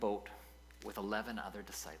with 11 other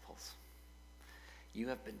disciples. You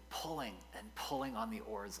have been pulling and pulling on the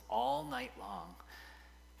oars all night long,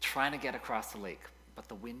 trying to get across the lake, but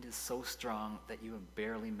the wind is so strong that you have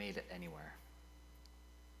barely made it anywhere.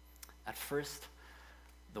 At first,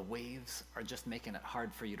 the waves are just making it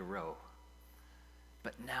hard for you to row,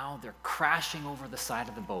 but now they're crashing over the side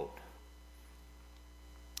of the boat.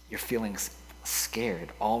 You're feeling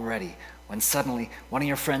scared already when suddenly one of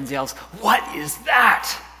your friends yells, "What is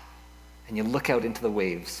that?" And you look out into the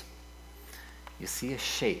waves. You see a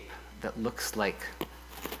shape that looks like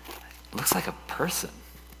a person.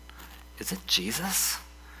 Is it Jesus?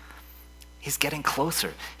 He's getting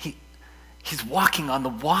closer. He's walking on the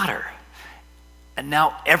water. And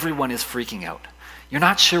now everyone is freaking out. You're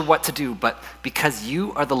not sure what to do, but because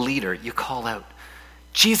you are the leader, you call out,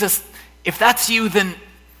 "Jesus, if that's you, then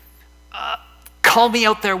call me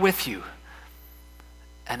out there with you."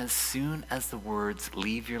 And as soon as the words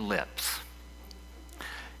leave your lips,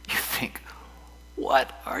 you think,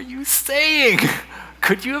 "What are you saying?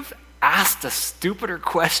 Could you have asked a stupider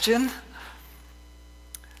question?"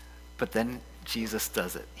 But then Jesus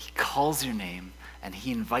does it. He calls your name and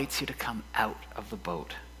he invites you to come out of the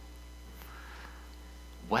boat.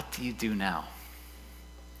 What do you do now?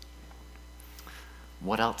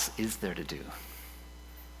 What else is there to do?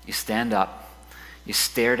 You stand up, you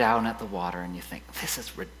stare down at the water, and you think, "This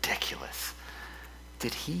is ridiculous.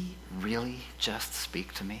 Did he really just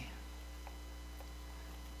speak to me?"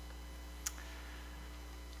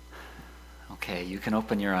 Okay, you can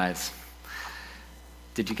open your eyes.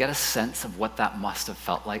 Did you get a sense of what that must have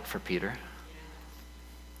felt like for Peter?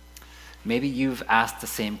 Maybe you've asked the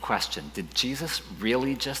same question. Did Jesus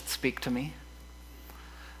really just speak to me?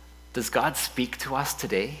 Does God speak to us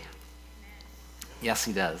today? Yes,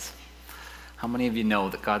 he does. How many of you know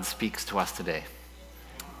that God speaks to us today?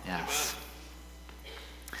 Yes.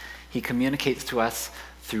 He communicates to us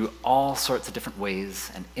through all sorts of different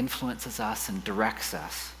ways and influences us and directs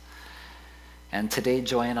us. And today,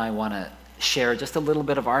 Joy and I want to share just a little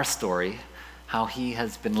bit of our story, how he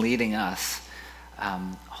has been leading us,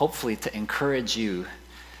 hopefully to encourage you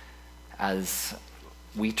as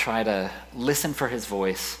we try to listen for his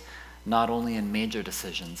voice, not only in major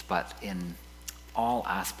decisions, but in all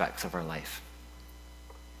aspects of our life.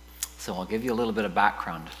 So I'll give you a little bit of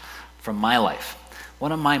background from my life.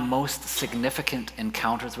 One of my most significant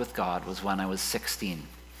encounters with God was when I was 16.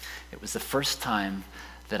 It was the first time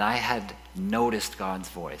that I had noticed God's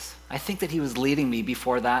voice. I think that he was leading me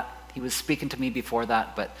before that. He was speaking to me before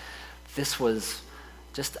that, but this was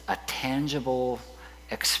just a tangible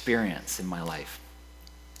experience in my life.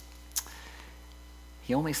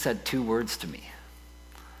 He only said 2 words to me,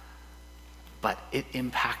 but it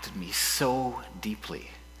impacted me so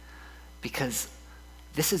deeply because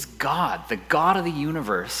this is God, the God of the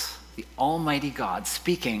universe, the Almighty God,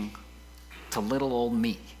 speaking to little old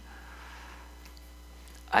me.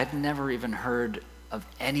 I'd never even heard of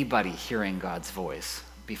anybody hearing God's voice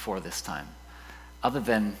before this time, other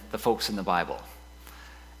than the folks in the Bible.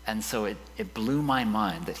 And so it blew my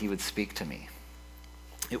mind that he would speak to me.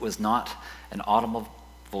 It was not an audible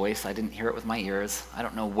voice. I didn't hear it with my ears. I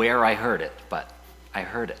don't know where I heard it, but I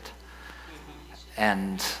heard it.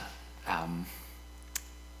 And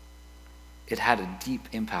it had a deep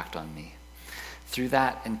impact on me. Through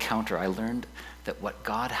that encounter, I learned that what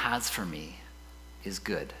God has for me is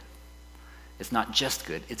good. It's not just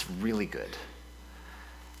good, it's really good.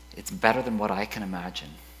 It's better than what I can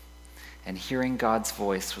imagine. And hearing God's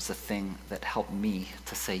voice was a thing that helped me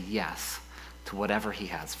to say yes to whatever he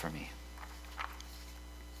has for me.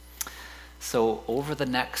 So over the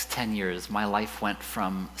next 10 years, my life went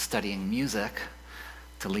from studying music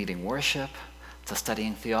to leading worship, to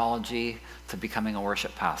studying theology, to becoming a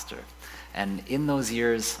worship pastor. And in those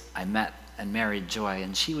years, I met and married Joy,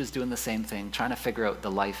 and she was doing the same thing, trying to figure out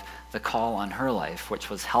the call on her life, which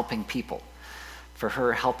was helping people. For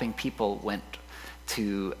her, helping people went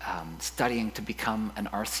to studying to become an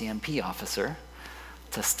RCMP officer,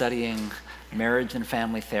 to studying marriage and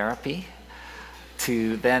family therapy,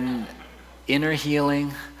 to then inner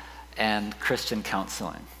healing and Christian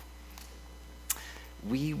counseling.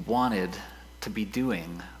 We wanted to be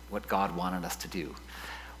doing what God wanted us to do.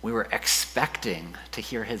 We were expecting to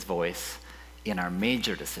hear his voice in our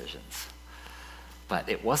major decisions. But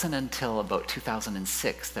it wasn't until about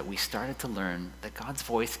 2006 that we started to learn that God's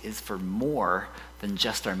voice is for more than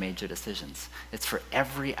just our major decisions. It's for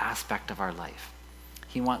every aspect of our life.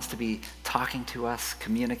 He wants to be talking to us,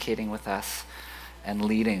 communicating with us, and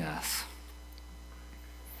leading us.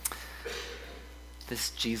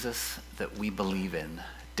 This Jesus that we believe in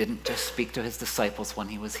didn't just speak to his disciples when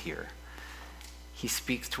he was here. He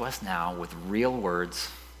speaks to us now with real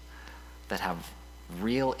words that have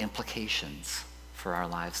real implications for our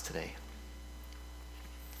lives today.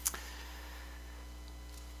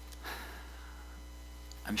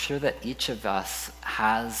 I'm sure that each of us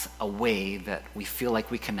has a way that we feel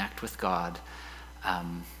like we connect with God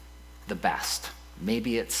the best.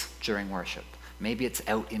 Maybe it's during worship. Maybe it's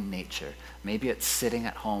out in nature. Maybe it's sitting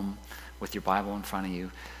at home with your Bible in front of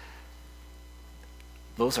you.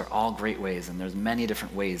 Those are all great ways, and there's many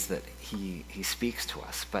different ways that he speaks to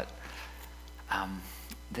us. But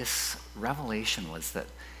this revelation was that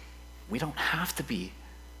we don't have to be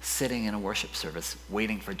sitting in a worship service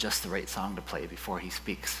waiting for just the right song to play before he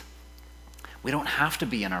speaks. We don't have to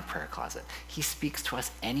be in our prayer closet. He speaks to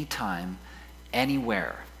us anytime,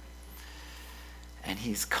 anywhere. And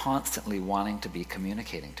he's constantly wanting to be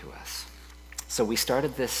communicating to us. So we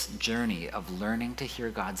started this journey of learning to hear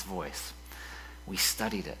God's voice. We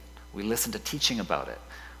studied it. We listened to teaching about it.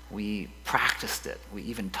 We practiced it. We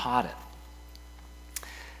even taught it.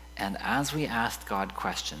 And as we asked God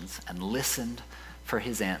questions and listened for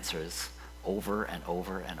his answers over and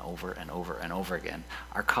over and over and over and over again,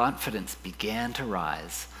 our confidence began to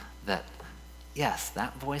rise that, yes,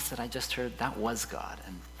 that voice that I just heard, that was God.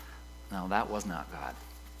 And no, that was not God.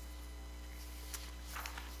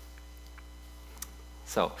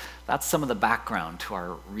 So that's some of the background to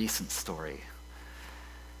our recent story.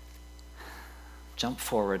 Jump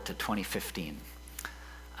forward to 2015.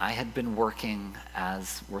 I had been working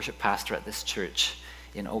as worship pastor at this church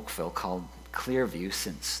in Oakville called Clearview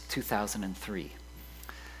since 2003.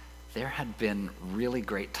 There had been really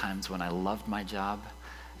great times when I loved my job,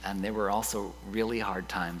 and there were also really hard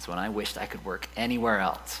times when I wished I could work anywhere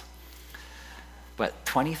else. But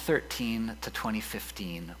 2013 to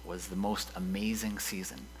 2015 was the most amazing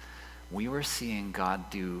season. We were seeing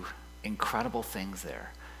God do incredible things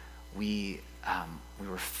there. We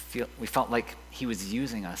felt like he was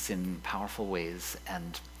using us in powerful ways,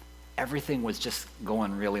 and everything was just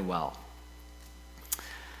going really well.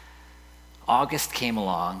 August came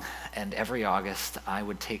along, and every August I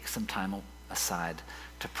would take some time aside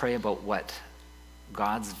to pray about what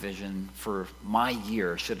God's vision for my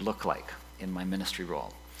year should look like in my ministry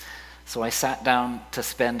role. So I sat down to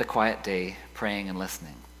spend a quiet day praying and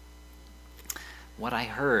listening. What I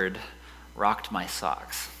heard rocked my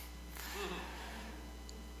socks.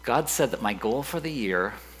 God said that my goal for the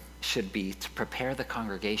year should be to prepare the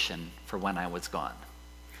congregation for when I was gone.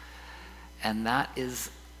 And that is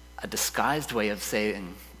a disguised way of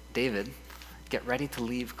saying, David, get ready to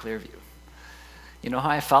leave Clearview. You know how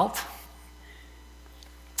I felt?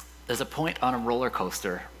 There's a point on a roller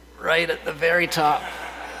coaster right at the very top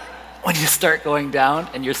when you start going down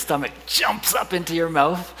and your stomach jumps up into your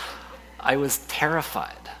mouth. I was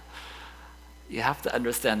terrified. You have to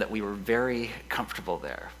understand that we were very comfortable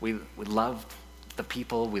there. We loved the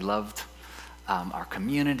people, we loved our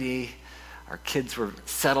community, our kids were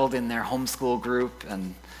settled in their homeschool group,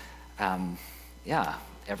 and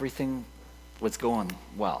everything was going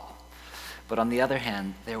well. But on the other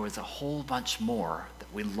hand, there was a whole bunch more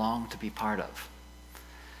that we longed to be part of.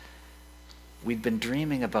 We'd been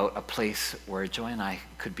dreaming about a place where Joy and I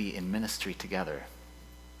could be in ministry together.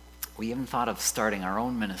 We even thought of starting our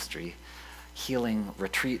own ministry, healing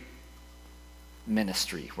retreat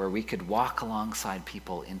ministry, where we could walk alongside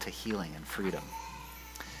people into healing and freedom.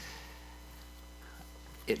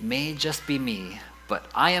 It may just be me, but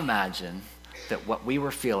I imagine that what we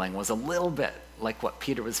were feeling was a little bit like what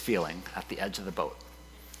Peter was feeling at the edge of the boat.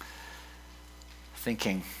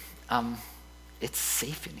 Thinking, it's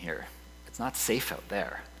safe in here. It's not safe out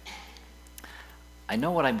there. I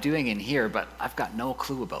know what I'm doing in here, but I've got no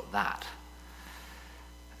clue about that.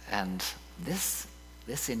 And this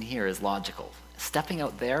in here is logical. Stepping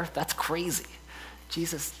out there, that's crazy.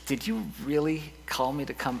 Jesus, did you really call me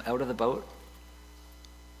to come out of the boat?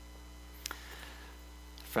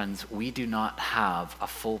 Friends, we do not have a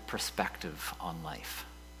full perspective on life,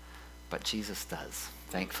 but Jesus does,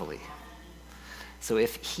 thankfully. So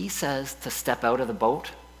if he says to step out of the boat,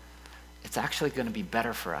 it's actually going to be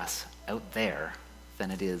better for us out there than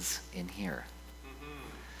it is in here.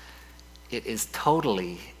 It is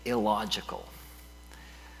totally illogical.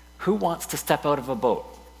 Who wants to step out of a boat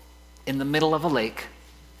in the middle of a lake,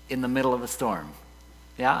 in the middle of a storm?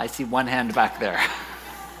 Yeah, I see one hand back there.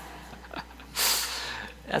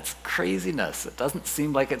 That's craziness. It doesn't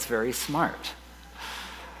seem like it's very smart.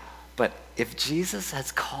 But if Jesus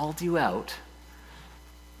has called you out,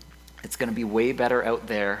 it's going to be way better out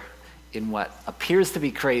there in what appears to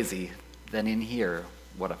be crazy than in here,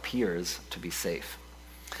 what appears to be safe.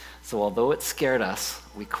 So although it scared us,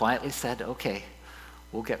 we quietly said, okay,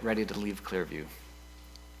 we'll get ready to leave Clearview.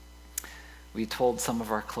 We told some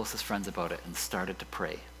of our closest friends about it and started to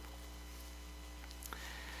pray.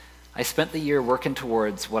 I spent the year working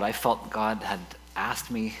towards what I felt God had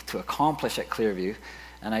asked me to accomplish at Clearview,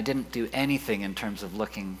 and I didn't do anything in terms of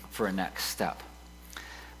looking for a next step.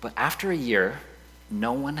 But after a year,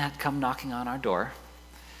 no one had come knocking on our door,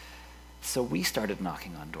 so we started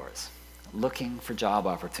knocking on doors, looking for job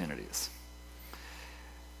opportunities.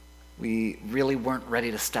 We really weren't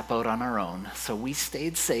ready to step out on our own, so we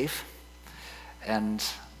stayed safe and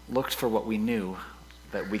looked for what we knew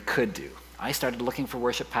that we could do. I started looking for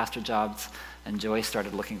worship pastor jobs, and Joy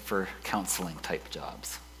started looking for counseling type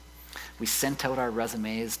jobs. We sent out our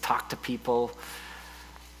resumes, talked to people,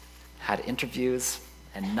 had interviews,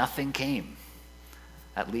 and nothing came,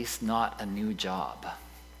 at least not a new job.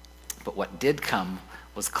 But what did come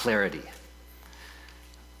was clarity.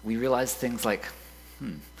 We realized things like,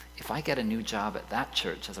 if I get a new job at that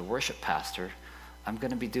church as a worship pastor, I'm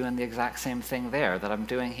going to be doing the exact same thing there that I'm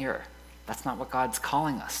doing here. That's not what God's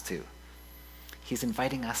calling us to. He's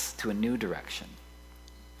inviting us to a new direction.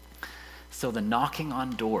 So the knocking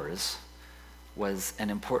on doors was an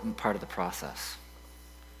important part of the process.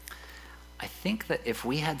 I think that if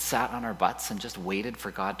we had sat on our butts and just waited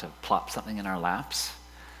for God to plop something in our laps,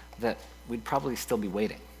 that we'd probably still be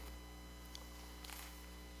waiting.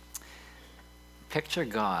 Picture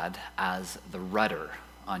God as the rudder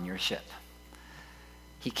on your ship.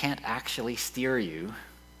 He can't actually steer you,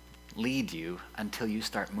 lead you, until you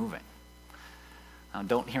start moving. Now,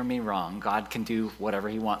 don't hear me wrong. God can do whatever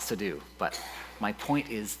he wants to do. But my point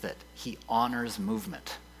is that he honors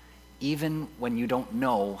movement, even when you don't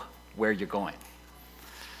know where you're going.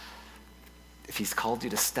 If he's called you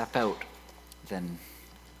to step out, then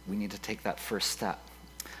we need to take that first step.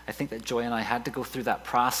 I think that Joy and I had to go through that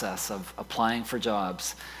process of applying for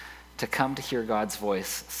jobs to come to hear God's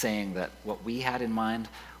voice saying that what we had in mind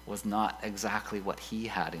was not exactly what he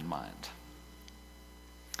had in mind.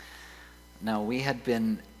 Now, we had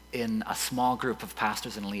been in a small group of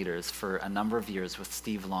pastors and leaders for a number of years with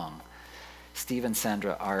Steve Long. Steve and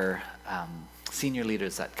Sandra are senior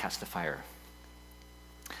leaders at Catch the Fire.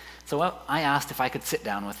 So I asked if I could sit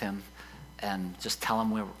down with him and just tell him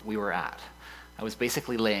where we were at. I was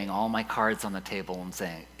basically laying all my cards on the table and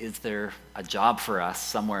saying, is there a job for us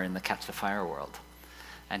somewhere in the Catch the Fire world?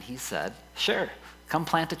 And he said, sure, come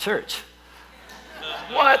plant a church.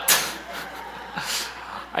 What?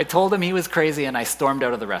 I told him he was crazy and I stormed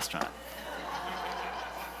out of the restaurant.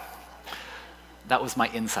 That was my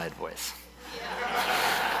inside voice.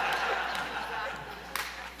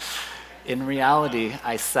 In reality,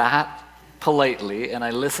 I sat politely and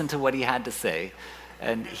I listened to what he had to say,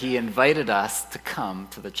 and he invited us to come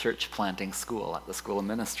to the church planting school at the School of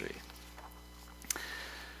Ministry.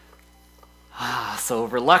 So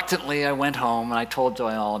reluctantly, I went home and I told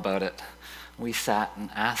Joy all about it. We sat and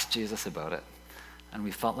asked Jesus about it, and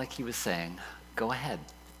we felt like he was saying, go ahead,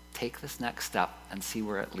 take this next step and see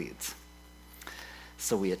where it leads.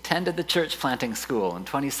 So we attended the church planting school in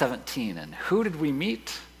 2017, and who did we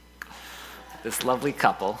meet? This lovely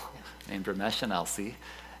couple named Ramesh and Elsie,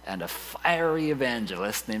 and a fiery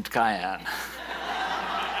evangelist named Kyan.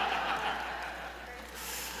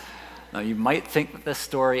 Now, you might think that the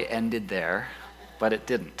story ended there, but it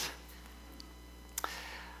didn't.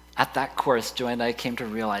 At that course, Joy and I came to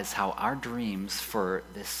realize how our dreams for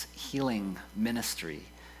this healing ministry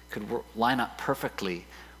could line up perfectly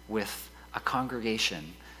with a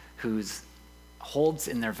congregation whose holds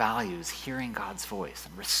in their values hearing God's voice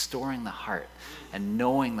and restoring the heart and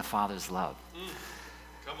knowing the Father's love.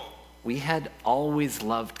 Come on. We had always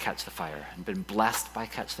loved Catch the Fire and been blessed by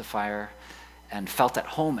Catch the Fire and felt at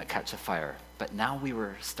home at Catch the Fire, but now we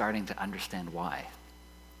were starting to understand why.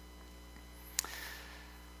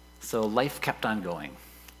 So life kept on going.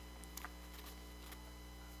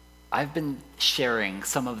 I've been sharing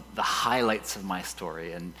some of the highlights of my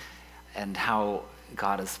story and how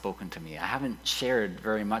God has spoken to me. I haven't shared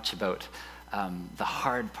very much about the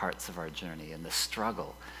hard parts of our journey and the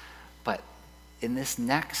struggle. But in this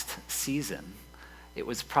next season, it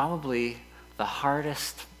was probably the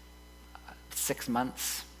hardest 6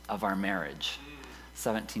 months of our marriage,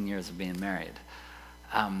 17 years of being married.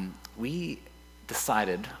 We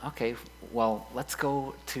decided, okay, well, let's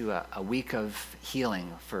go to a week of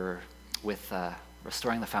healing with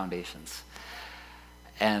Restoring the Foundations.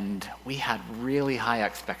 And we had really high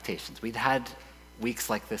expectations. We'd had weeks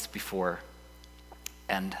like this before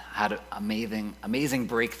and had amazing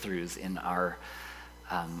breakthroughs in our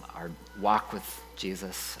walk with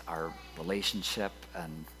Jesus, our relationship,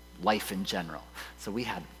 and life in general. So we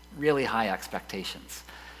had really high expectations.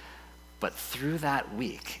 But through that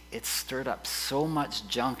week, it stirred up so much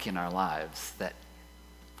junk in our lives that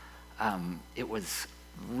it was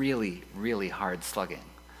really, really hard slugging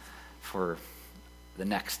for the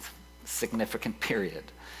next significant period.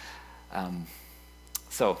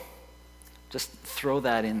 So just throw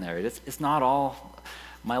that in there. It's not all,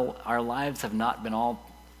 our lives have not been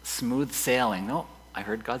all smooth sailing. Oh, I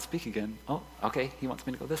heard God speak again. Oh, okay, he wants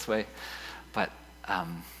me to go this way. But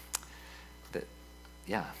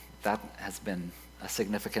that has been a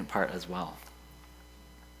significant part as well.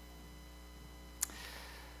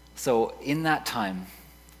 So in that time,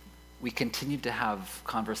 we continued to have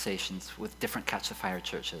conversations with different Catch the Fire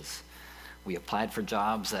churches. We applied for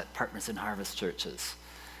jobs at Partners in Harvest churches.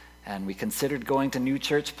 And we considered going to new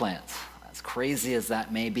church plants, as crazy as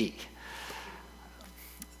that may be.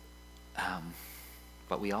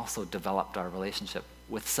 But we also developed our relationship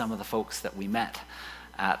with some of the folks that we met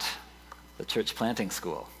at the church planting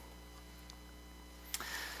school.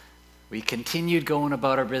 We continued going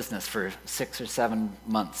about our business for 6 or 7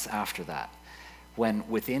 months after that, when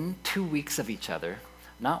within 2 weeks of each other,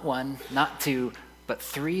 not 1, not 2, but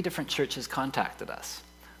 3 different churches contacted us.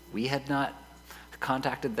 We had not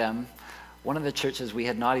contacted them. One of the churches we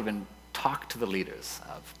had not even talked to the leaders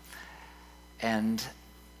of. And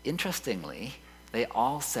interestingly, they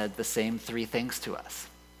all said the same 3 things to us.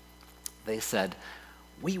 They said,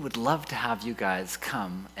 "We would love to have you guys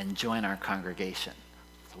come and join our congregation."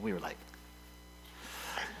 So we were like,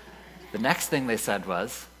 the next thing they said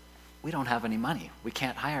was, "We don't have any money. We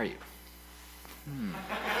can't hire you."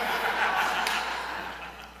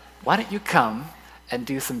 Why don't you come and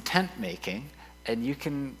do some tent making and you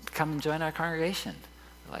can come and join our congregation?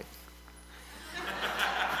 We're like,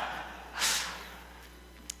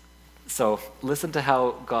 so listen to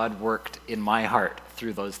how God worked in my heart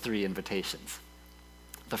through those 3 invitations.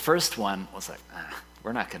 The first one was like,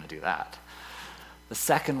 we're not going to do that. The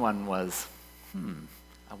second one was,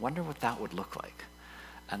 I wonder what that would look like.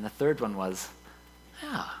 And the third one was,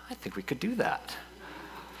 I think we could do that.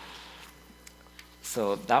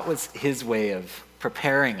 So that was his way of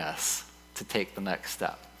preparing us to take the next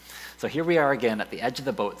step. So here we are again at the edge of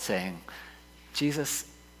the boat saying, "Jesus,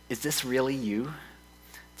 is this really you?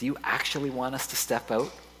 Do you actually want us to step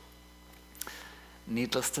out?"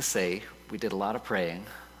 Needless to say, we did a lot of praying,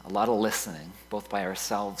 a lot of listening, both by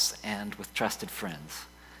ourselves and with trusted friends.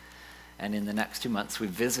 And in the next 2 months, we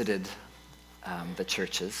visited the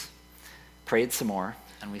churches, prayed some more,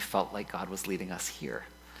 and we felt like God was leading us here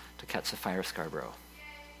to Catch the Fire Scarborough.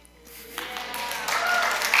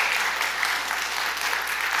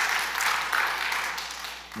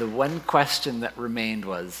 The one question that remained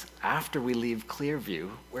was, after we leave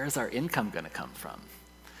Clearview, where's our income going to come from?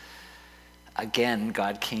 Again,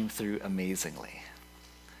 God came through amazingly.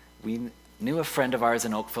 We knew a friend of ours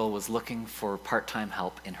in Oakville was looking for part-time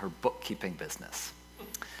help in her bookkeeping business.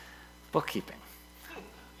 Bookkeeping.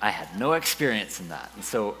 I had no experience in that. And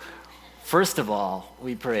so, first of all,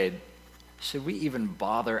 we prayed, should we even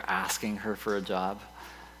bother asking her for a job?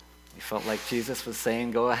 We felt like Jesus was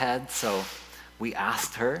saying, go ahead, so we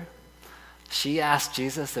asked her. She asked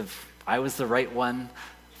Jesus if I was the right one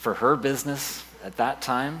for her business at that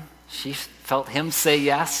time. She felt him say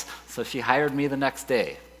yes, so she hired me the next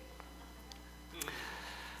day.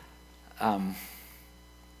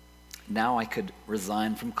 Now I could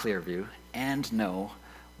resign from Clearview and know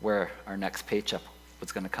where our next paycheck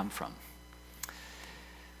was going to come from.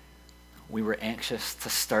 We were anxious to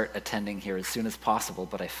start attending here as soon as possible,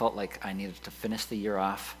 but I felt like I needed to finish the year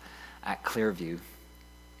off at Clearview.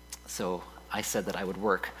 So I said that I would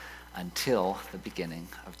work until the beginning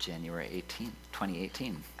of January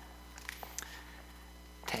 2018.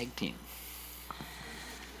 Tag team.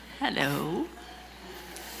 Hello.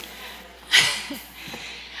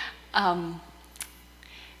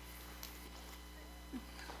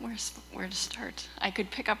 Where to start? I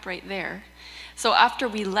could pick up right there. So after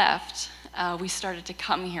we left, we started to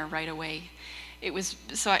come here right away.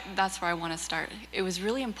 That's where I want to start. It was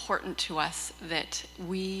really important to us that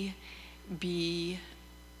we be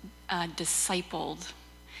discipled,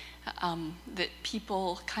 that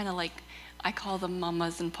people kind of like, I call them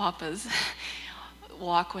mamas and papas,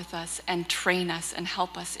 walk with us and train us and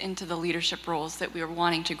help us into the leadership roles that we were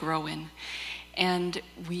wanting to grow in. And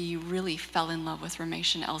we really fell in love with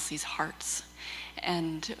Ramesh and Elsie's hearts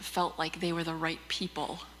and felt like they were the right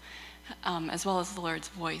people, as well as the Lord's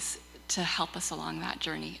voice, to help us along that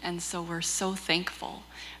journey. And so we're so thankful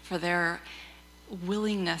for their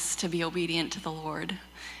willingness to be obedient to the Lord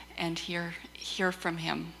and hear from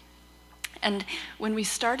him. And when we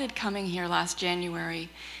started coming here last January,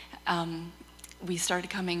 we started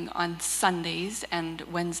coming on Sundays, and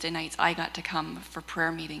Wednesday nights I got to come for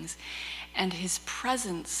prayer meetings. And his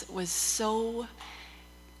presence was so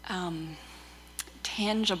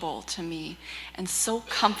tangible to me and so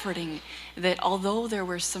comforting that although there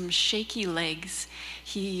were some shaky legs,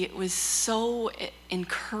 he was so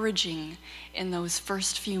encouraging in those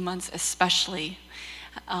first few months especially,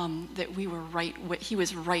 that he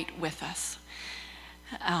was right with us.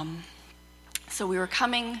 So we were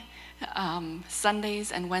coming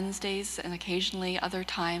Sundays and Wednesdays and occasionally other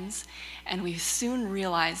times, and we soon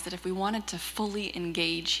realized that if we wanted to fully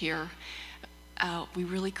engage here, we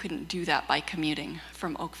really couldn't do that by commuting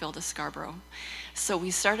from Oakville to Scarborough. So we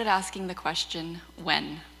started asking the question,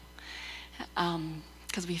 when?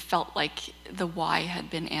 Because we felt like the why had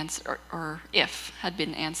been answered, or if had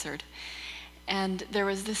been answered. And there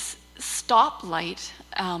was this stoplight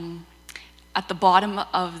at the bottom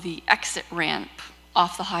of the exit ramp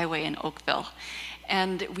off the highway in Oakville.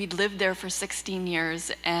 And we'd lived there for 16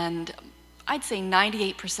 years, and I'd say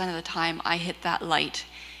 98% of the time I hit that light,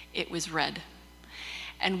 it was red.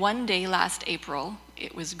 And one day last April,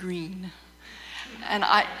 it was green. And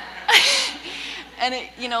that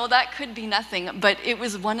could be nothing, but it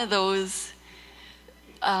was one of those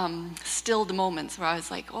stilled moments where I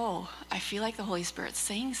was like, oh, I feel like the Holy Spirit's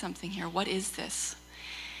saying something here. What is this?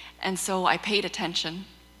 And so I paid attention,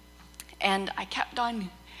 and I kept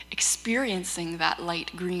on experiencing that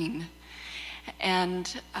light green.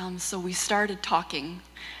 And so we started talking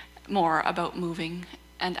more about moving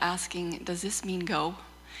and asking, does this mean go?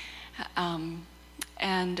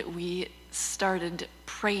 And we started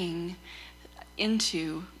praying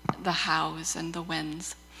into the hows and the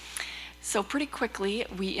whens. So pretty quickly,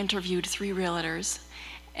 we interviewed 3 realtors,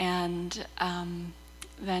 and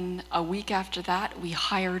then a week after that, we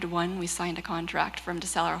hired one. We signed a contract for him to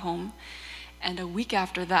sell our home, and a week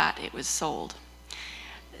after that, it was sold.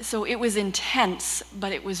 So it was intense,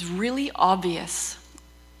 but it was really obvious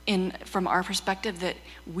from our perspective that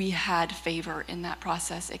we had favor in that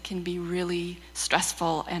process. It can be really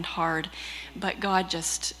stressful and hard, but God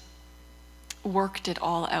just worked it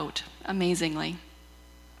all out amazingly.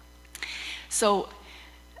 So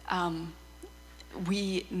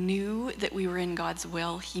we knew that we were in God's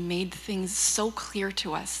will. He made things so clear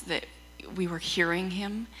to us that we were hearing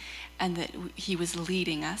him and that he was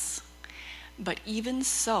leading us. But even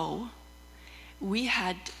so,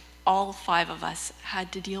 all 5 of us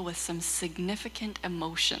had to deal with some significant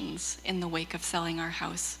emotions in the wake of selling our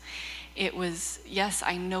house. It was, yes,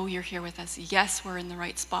 I know you're here with us. Yes, we're in the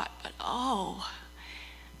right spot, but oh,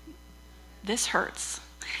 this hurts.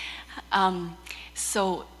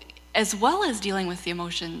 So as well as dealing with the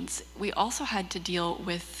emotions, we also had to deal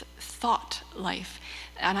with thought life.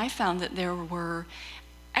 And I found that there were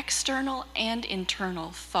external and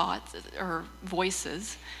internal thoughts, or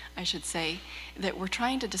voices, I should say, that were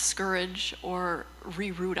trying to discourage or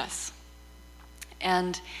reroute us.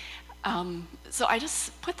 And so I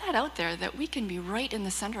just put that out there, that we can be right in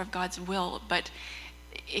the center of God's will, but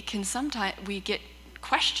it can sometimes, we get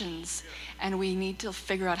questions and we need to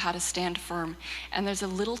figure out how to stand firm. And there's a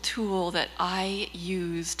little tool that I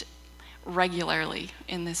used regularly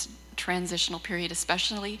in this transitional period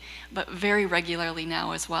especially, but very regularly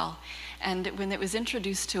now as well. And when it was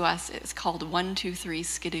introduced to us, it's called 1, 2, 3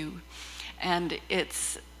 Skidoo. And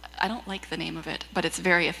I don't like the name of it, but it's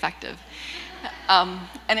very effective.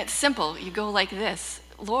 And it's simple. You go like this,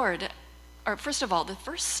 Lord, or first of all, the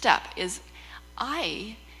first step is,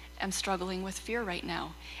 I am struggling with fear right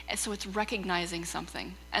now. And so it's recognizing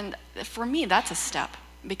something. And for me, that's a step,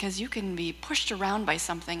 because you can be pushed around by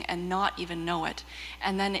something and not even know it.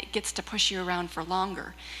 And then it gets to push you around for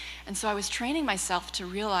longer. And so I was training myself to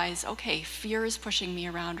realize, okay, fear is pushing me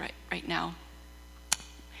around right now.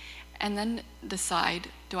 And then decide,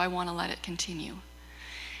 do I want to let it continue?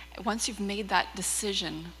 Once you've made that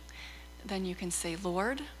decision, then you can say,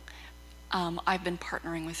 Lord, I've been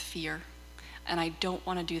partnering with fear, and I don't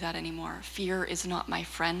want to do that anymore. Fear is not my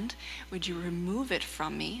friend. Would you remove it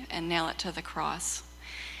from me and nail it to the cross?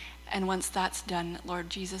 And once that's done, Lord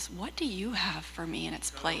Jesus, what do you have for me in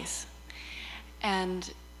its place?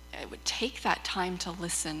 And it would take that time to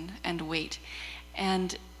listen and wait.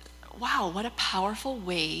 And wow, what a powerful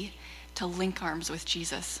way to link arms with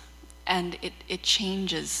Jesus. And it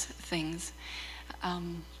changes things.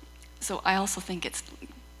 So I also think it's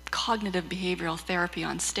cognitive behavioral therapy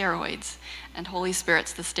on steroids, and Holy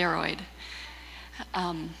Spirit's the steroid.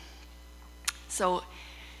 So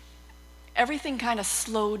everything kind of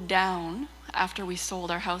slowed down after we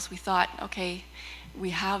sold our house, we thought, okay,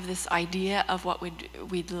 we have this idea of what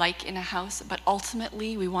we'd like in a house, but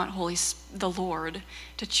ultimately we want the Lord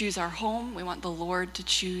to choose our home. We want the Lord to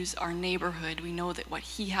choose our neighborhood. We know that what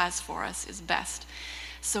he has for us is best.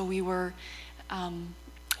 So we were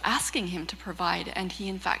asking him to provide, and he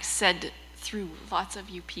in fact said through lots of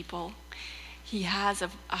you people, he has a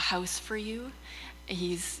house for you.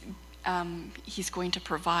 He's going to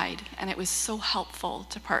provide, and it was so helpful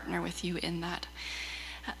to partner with you in that.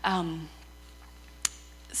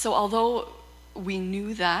 So although we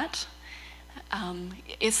knew that,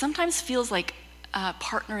 it sometimes feels like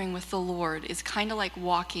partnering with the Lord is kind of like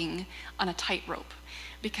walking on a tightrope,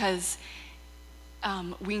 because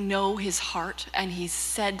we know his heart and he's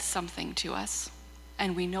said something to us,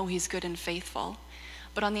 and we know he's good and faithful.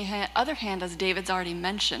 But on the other hand, as David's already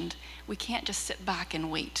mentioned, we can't just sit back and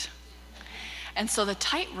wait. And so the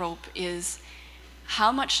tightrope is,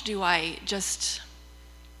 how much do I just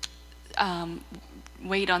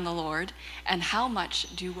wait on the Lord, and how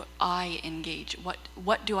much do I engage?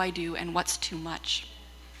 What do I do, and what's too much?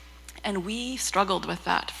 And we struggled with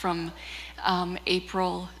that from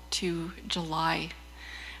April to July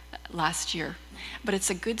last year. But it's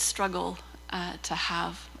a good struggle to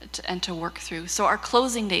have and to work through. So our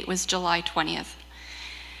closing date was July 20th.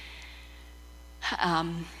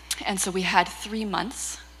 And so we had 3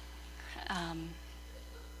 months.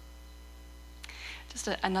 Just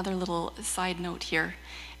another little side note here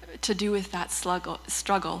to do with that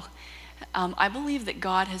struggle. I believe that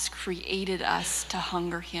God has created us to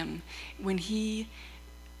hunger him. When he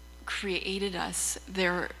created us,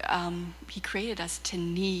 he created us to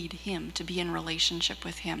need him, to be in relationship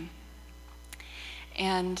with him.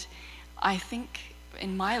 And I think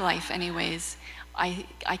in my life anyways,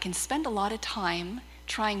 I can spend a lot of time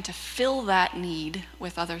trying to fill that need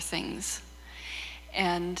with other things.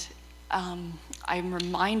 And I'm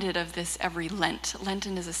reminded of this every Lent.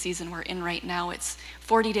 Lenten is a season we're in right now. It's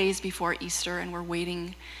 40 days before Easter, and we're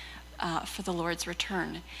waiting for the Lord's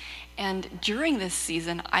return. And during this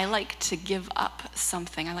season, I like to give up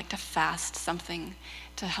something. I like to fast something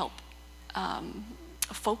to help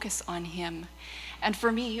focus on him. And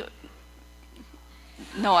for me,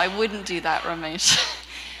 no, I wouldn't do that, Ramesh.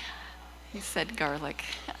 He said garlic.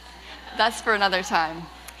 That's for another time.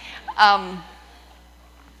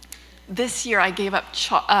 This year I gave up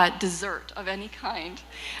dessert of any kind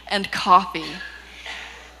and coffee.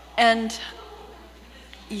 And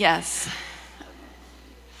yes.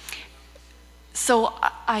 So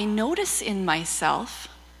I notice in myself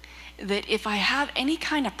that if I have any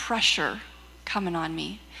kind of pressure coming on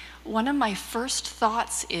me, one of my first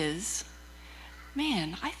thoughts is,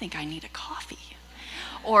 man, I think I need a coffee.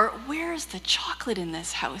 Or where's the chocolate in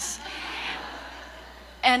this house?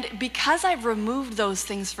 And because I've removed those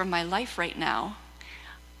things from my life right now,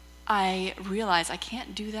 I realize I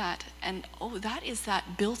can't do that. And that is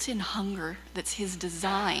that built-in hunger that's his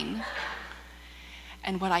design.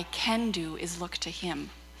 And what I can do is look to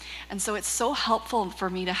him. And so it's so helpful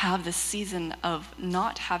for me to have this season of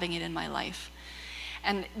not having it in my life.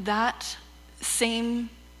 And that same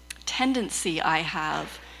tendency I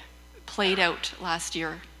have played out last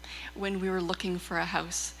year when we were looking for a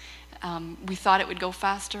house. We thought it would go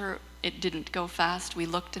faster. It didn't go fast. We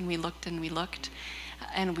looked and we looked and we looked,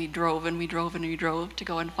 and we drove and we drove and we drove to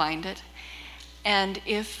go and find it. And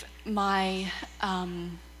if my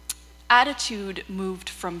attitude moved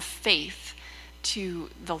from faith to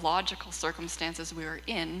the logical circumstances we were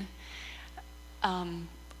in,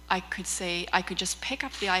 I could just pick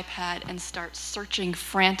up the iPad and start searching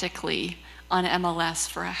frantically on MLS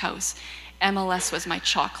for a house. MLS was my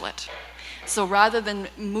chocolate. So rather than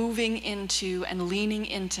moving into and leaning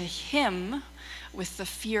into him with the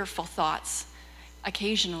fearful thoughts,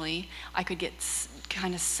 occasionally I could get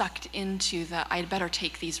kind of sucked into I'd better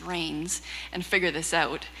take these reins and figure this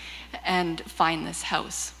out and find this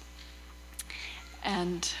house.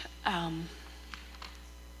 And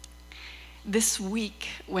this week,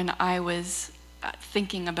 when I was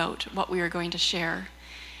thinking about what we were going to share,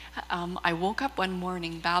 I woke up one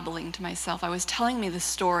morning babbling to myself. I was telling me the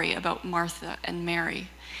story about Martha and Mary.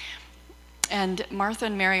 And Martha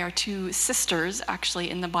and Mary are two sisters, actually,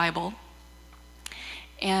 in the Bible.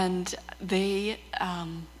 And they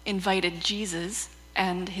invited Jesus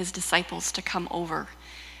and his disciples to come over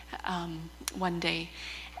one day.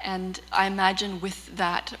 And I imagine with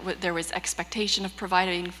that, there was expectation of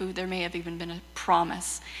providing food. There may have even been a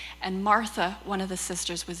promise. And Martha, one of the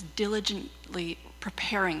sisters, was diligently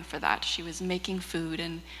preparing for that. She was making food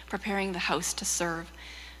and preparing the house to serve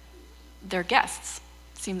their guests.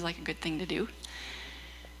 Seems like a good thing to do.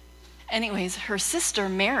 Anyways, her sister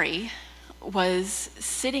Mary was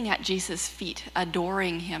sitting at Jesus' feet,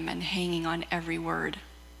 adoring him and hanging on every word.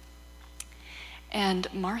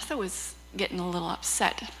 And Martha was getting a little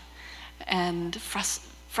upset and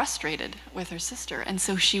frustrated with her sister. And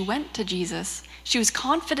so she went to Jesus. She was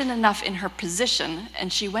confident enough in her position,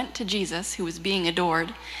 and she went to Jesus, who was being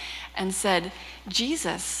adored, and said,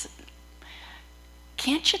 "Jesus,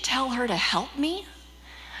 can't you tell her to help me?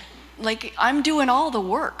 Like, I'm doing all the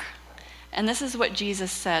work." And this is what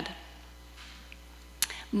Jesus said.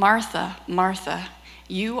 "Martha, Martha,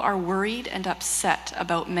 you are worried and upset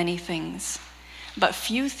about many things, but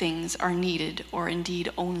few things are needed, or indeed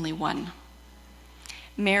only one.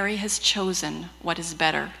 Mary has chosen what is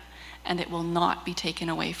better, and it will not be taken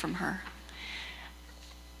away from her."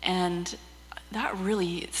 And that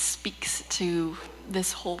really speaks to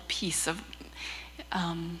this whole piece of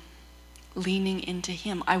leaning into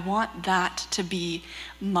him. I want that to be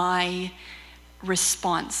my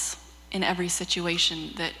response in every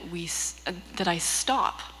situation, that I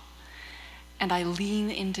stop and I lean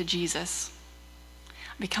into Jesus,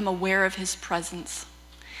 become aware of his presence,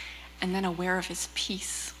 and then aware of his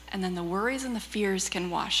peace. And then the worries and the fears can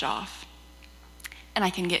wash off, and I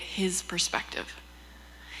can get his perspective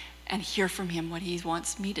and hear from him what he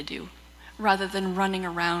wants me to do, rather than running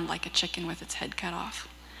around like a chicken with its head cut off.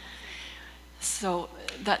 So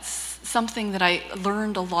that's something that I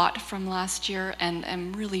learned a lot from last year and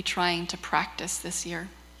am really trying to practice this year.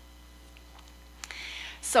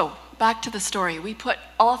 So back to the story. We put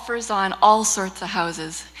offers on all sorts of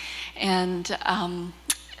houses, and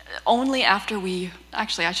only after I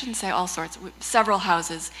shouldn't say all sorts, several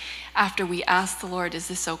houses, after we asked the Lord, "Is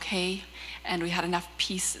this okay?" And we had enough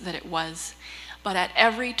peace that it was. But at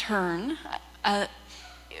every turn,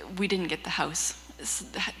 we didn't get the house.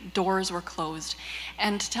 Doors were closed.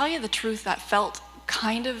 And to tell you the truth, that felt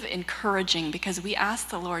kind of encouraging, because we asked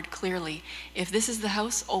the Lord clearly, if this is the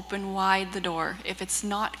house, open wide the door. If it's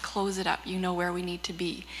not, close it up. You know where we need to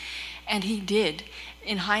be. And he did.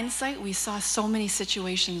 In hindsight, we saw so many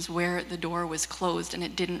situations where the door was closed and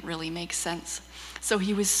it didn't really make sense. So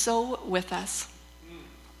he was so with us.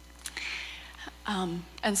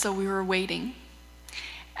 And so we were waiting.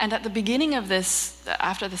 And at the beginning of this,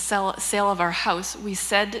 after the sale of our house, we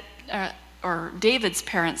said, or David's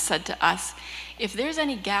parents said to us, if there's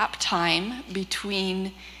any gap time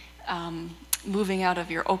between moving out of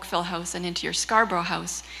your Oakville house and into your Scarborough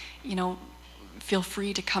house, feel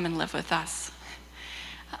free to come and live with us.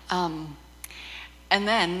 And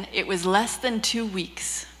then it was less than 2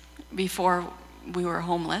 weeks before we were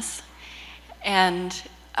homeless, and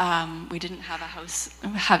we didn't have a house,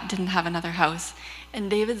 didn't have another house. And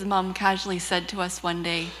David's mom casually said to us one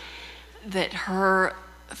day that her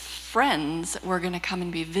friends were going to come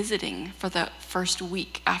and be visiting for the first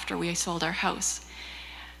week after we sold our house.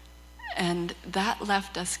 And that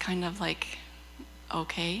left us kind of like,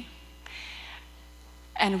 okay.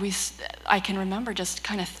 And I can remember just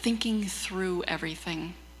kind of thinking through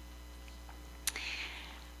everything.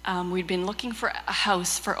 We'd been looking for a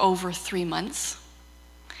house for over 3 months.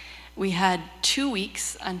 We had 2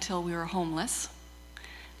 weeks until we were homeless.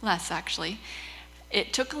 Less, actually.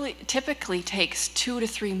 It typically takes 2 to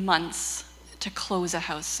 3 months to close a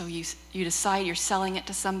house. So you decide you're selling it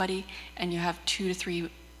to somebody, and you have 2 to 3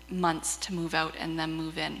 months to move out and then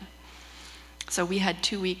move in. So we had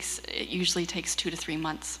 2 weeks. It usually takes 2 to 3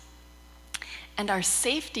 months. And our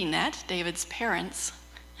safety net, David's parents,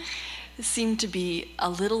 seemed to be a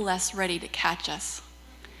little less ready to catch us.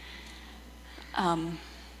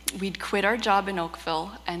 We'd quit our job in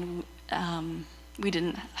Oakville, and we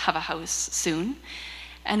didn't have a house soon.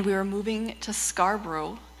 And we were moving to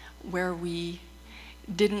Scarborough, where we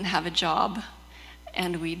didn't have a job,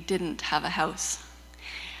 and we didn't have a house.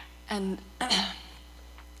 And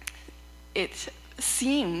it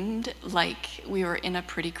seemed like we were in a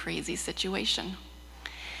pretty crazy situation.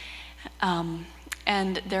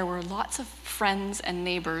 And there were lots of friends and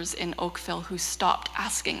neighbors in Oakville who stopped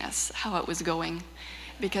asking us how it was going,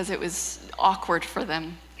 because it was awkward for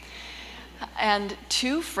them. And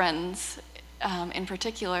 2 friends in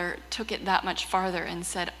particular took it that much farther and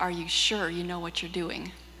said, "Are you sure you know what you're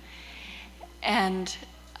doing?" And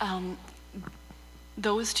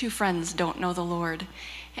those 2 friends don't know the Lord.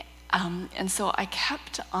 And so I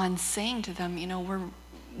kept on saying to them,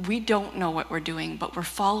 we don't know what we're doing, but we're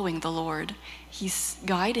following the Lord. He's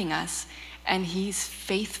guiding us, and he's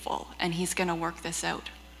faithful, and he's going to work this out.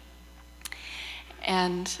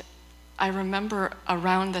 And I remember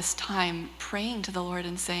around this time praying to the Lord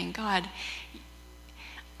and saying, God,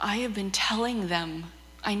 I have been telling them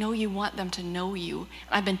I know you want them to know you.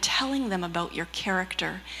 I've been telling them about your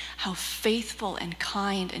character, how faithful and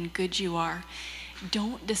kind and good you are.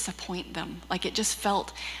 Don't disappoint them. Like, it just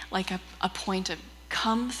felt like a point of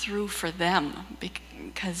come through for them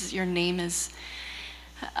because your name is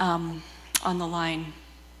on the line.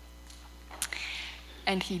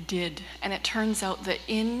 And he did. And it turns out that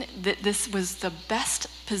this was the best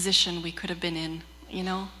position we could have been in, you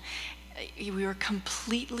know? We were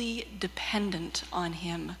completely dependent on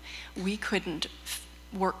him. We couldn't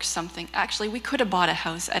work something. Actually, we could have bought a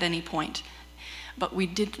house at any point, but we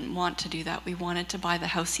didn't want to do that. We wanted to buy the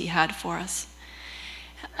house he had for us.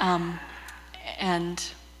 And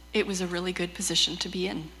it was a really good position to be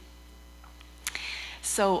in.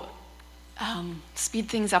 So, speed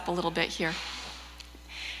things up a little bit here.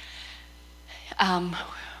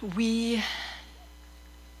 We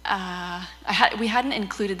hadn't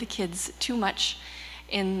included the kids too much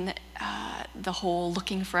in the whole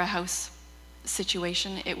looking for a house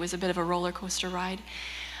situation. It was a bit of a roller coaster ride,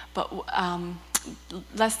 but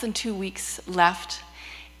less than 2 weeks left,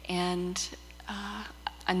 and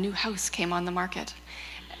a new house came on the market.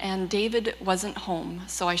 And David wasn't home,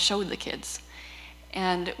 so I showed the kids.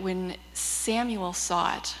 And when Samuel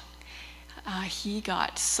saw it, he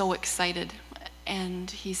got so excited. And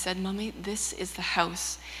he said, "Mommy, this is the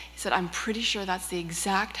house." He said, "I'm pretty sure that's the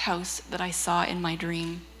exact house that I saw in my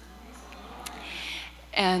dream."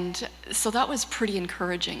 And so that was pretty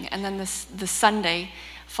encouraging. And then the Sunday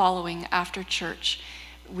following after church,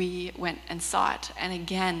 we went and saw it. And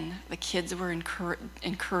again, the kids were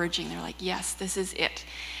encouraging. They're like, "Yes, this is it."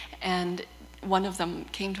 And one of them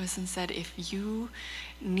came to us and said, "If you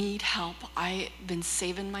need help, I've been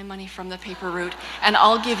saving my money from the paper route, and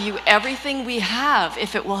I'll give you everything we have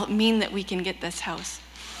if it will mean that we can get this house."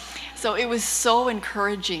 So it was so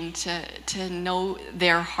encouraging to know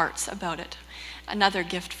their hearts about it. Another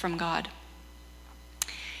gift from God.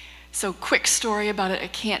 So quick story about it. I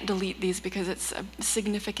can't delete these because it's a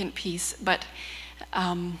significant piece, but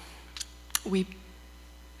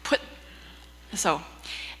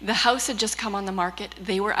the house had just come on the market.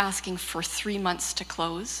 They were asking for 3 months to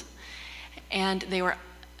close. And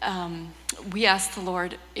we asked the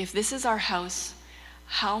Lord, if this is our house,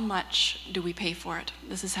 how much do we pay for it?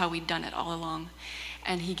 This is how we'd done it all along.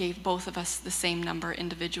 And he gave both of us the same number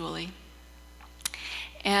individually.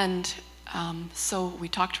 And so we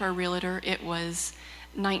talked to our realtor. It was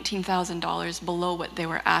 $19,000 below what they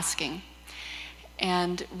were asking.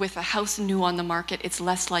 And with a house new on the market, it's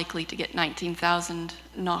less likely to get $19,000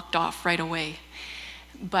 knocked off right away.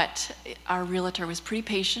 But our realtor was pretty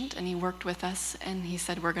patient, and he worked with us, and he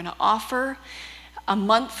said, "We're going to offer a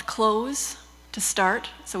month close to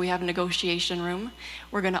start, so we have a negotiation room.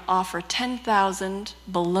 We're going to offer $10,000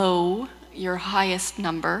 below your highest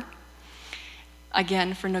number,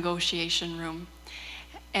 again for negotiation room,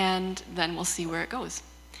 and then we'll see where it goes."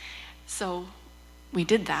 So we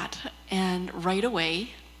did that, and right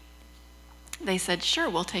away they said, "Sure,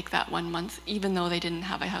 we'll take that 1 month," even though they didn't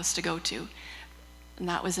have a house to go to. And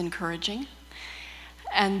that was encouraging.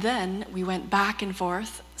 And then we went back and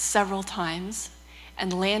forth several times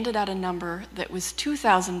and landed at a number that was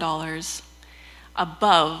 $2,000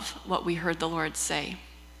 above what we heard the Lord say.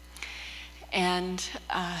 And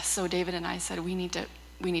so David and I said, we need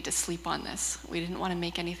to sleep on this. We didn't want to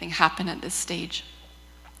make anything happen at this stage.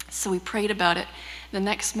 So we prayed about it. The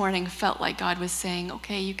next morning felt like God was saying,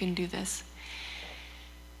 "Okay, you can do this."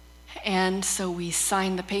 And so we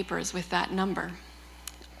signed the papers with that number,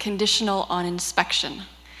 conditional on inspection.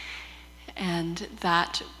 And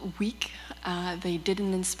that week, they did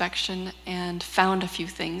an inspection and found a few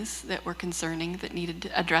things that were concerning that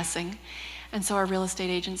needed addressing. And so our real estate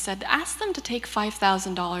agent said, "Ask them to take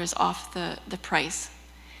 $5,000 off the price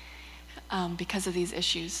because of these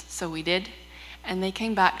issues." So we did. And they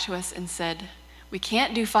came back to us and said, "We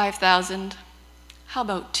can't do 5,000. How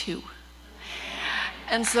about 2?"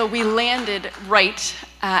 And so we landed right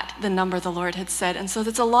at the number the Lord had said. And so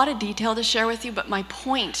there's a lot of detail to share with you, but my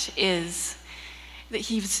point is that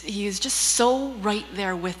he was just so right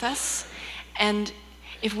there with us. And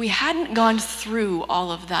if we hadn't gone through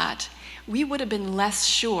all of that, we would have been less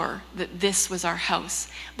sure that this was our house.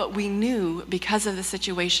 But we knew because of the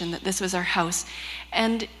situation that this was our house.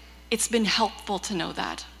 And it's been helpful to know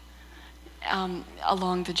that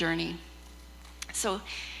along the journey. So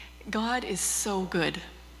God is so good,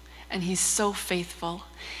 and he's so faithful.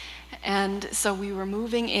 And so we were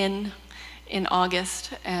moving in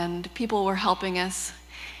August, and people were helping us,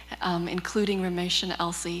 including Ramesh and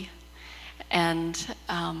Elsie. And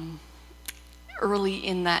early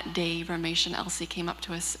in that day, Ramesh and Elsie came up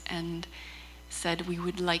to us and said, we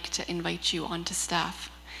would like to invite you onto staff.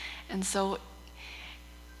 And so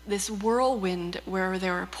this whirlwind where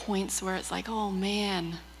there are points where it's like, oh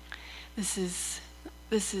man, this is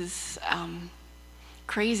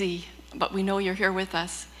crazy, but we know you're here with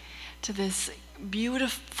us, to this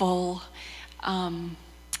beautiful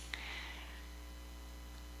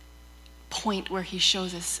point where he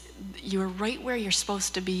shows us, you're right where you're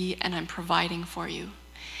supposed to be, and I'm providing for you.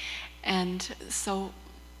 And so,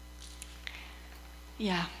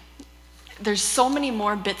 yeah, there's so many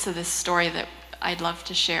more bits of this story that I'd love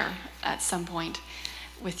to share at some point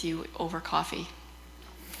with you over coffee.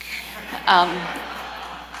 And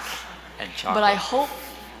chocolate.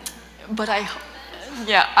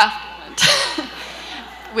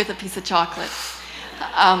 With a piece of chocolate.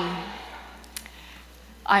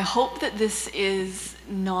 I hope that this is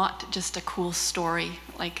not just a cool story.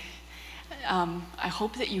 I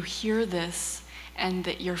hope that you hear this and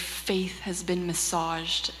that your faith has been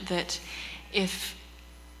massaged, that if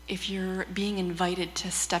you're being invited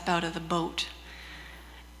to step out of the boat,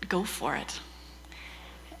 go for it.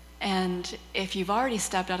 And if you've already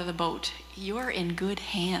stepped out of the boat, you're in good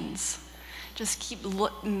hands. Just keep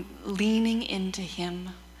leaning into him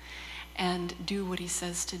and do what he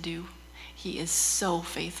says to do. He is so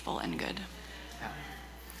faithful and good. Yeah.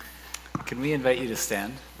 Can we invite you to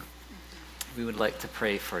stand? We would like to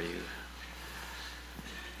pray for you.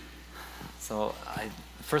 So I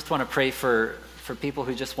first want to pray for people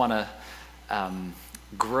who just want to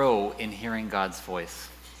grow in hearing God's voice.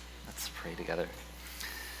 Let's pray together.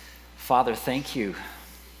 Father, thank you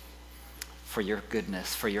for your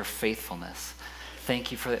goodness, for your faithfulness.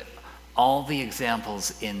 Thank you for all the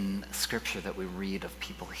examples in Scripture that we read of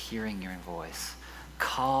people hearing your voice.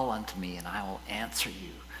 Call unto me and I will answer you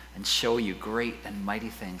and show you great and mighty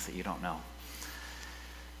things that you don't know.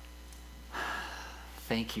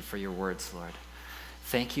 Thank you for your words, Lord.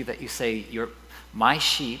 Thank you that you say, my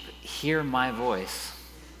sheep hear my voice.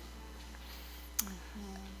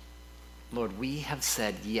 Lord, we have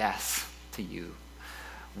said yes to you.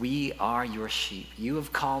 We are your sheep. You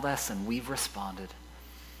have called us and we've responded.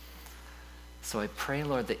 So I pray,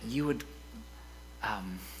 Lord, that you would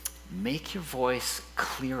make your voice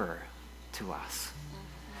clearer to us.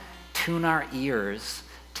 Tune our ears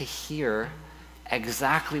to hear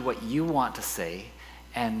exactly what you want to say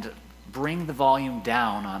and bring the volume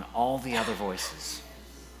down on all the other voices.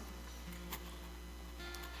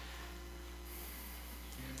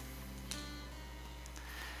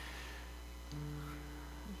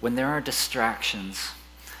 When there are distractions,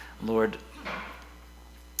 Lord,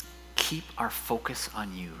 keep our focus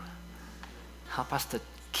on you. Help us to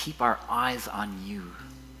keep our eyes on you.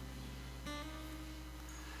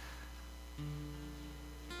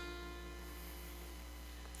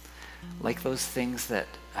 Like those things that,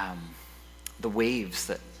 the waves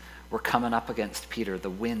that were coming up against Peter, the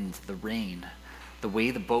wind, the rain, the way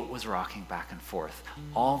the boat was rocking back and forth,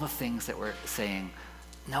 all the things that were saying,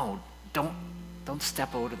 no, don't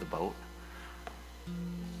step out of the boat.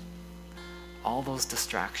 All those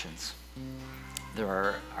distractions. There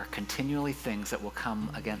are continually things that will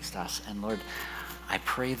come against us. And Lord, I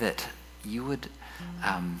pray that you would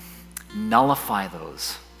nullify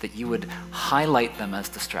those, that you would highlight them as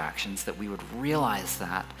distractions, that we would realize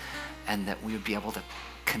that, and that we would be able to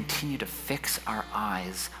continue to fix our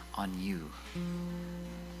eyes on you.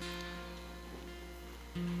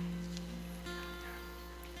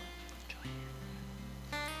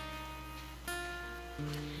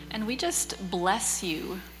 And we just bless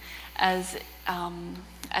you as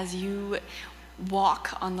you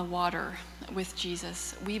walk on the water with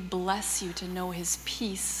Jesus. We bless you to know his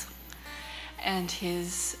peace and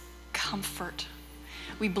his comfort.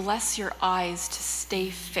 We bless your eyes to stay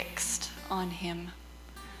fixed on him.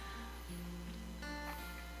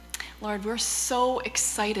 Lord, we're so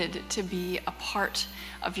excited to be a part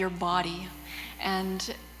of your body,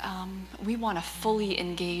 and we want to fully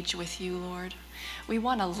engage with you, Lord. We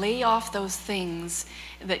want to lay off those things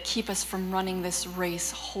that keep us from running this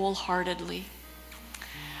race wholeheartedly.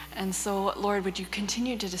 And so, Lord, would you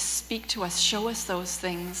continue to just speak to us, show us those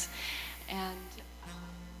things,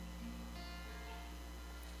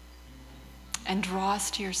 and draw us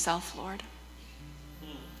to yourself, Lord.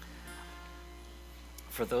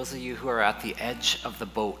 For those of you who are at the edge of the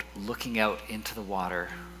boat, looking out into the water,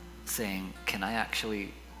 saying, can I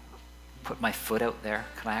actually put my foot out there?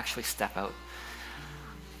 Can I actually step out?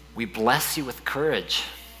 We bless you with courage.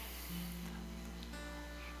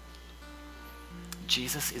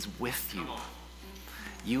 Jesus is with you.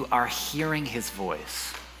 You are hearing his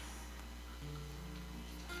voice.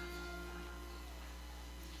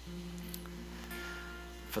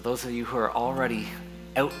 For those of you who are already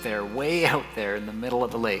out there, way out there in the middle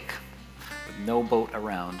of the lake, with no boat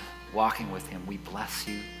around, walking with him, we bless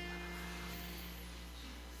you.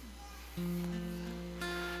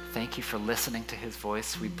 Thank you for listening to his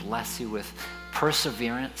voice. We bless you with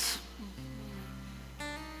perseverance.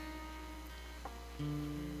 We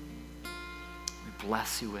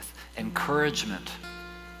bless you with encouragement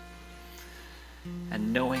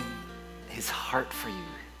and knowing his heart for you,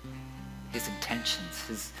 his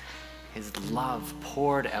intentions, his love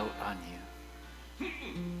poured out on you.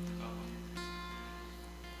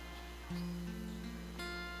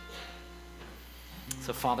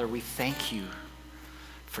 So, Father, we thank you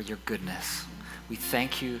for your goodness. We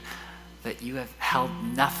thank you that you have held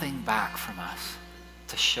nothing back from us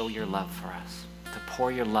to show your love for us, to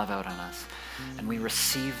pour your love out on us. And we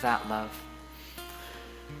receive that love.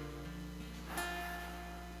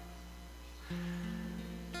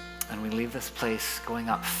 And we leave this place going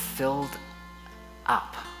up, filled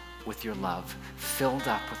up with your love, filled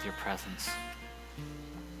up with your presence,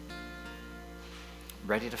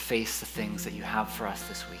 ready to face the things that you have for us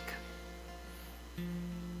this week.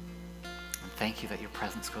 And thank you that your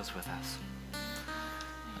presence goes with us.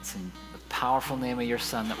 It's in the powerful name of your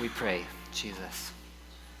Son that we pray, Jesus.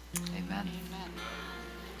 Amen. Amen.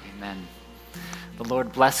 Amen. The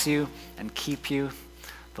Lord bless you and keep you.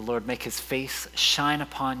 The Lord make his face shine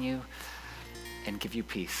upon you and give you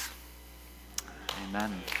peace.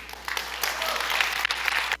 Amen.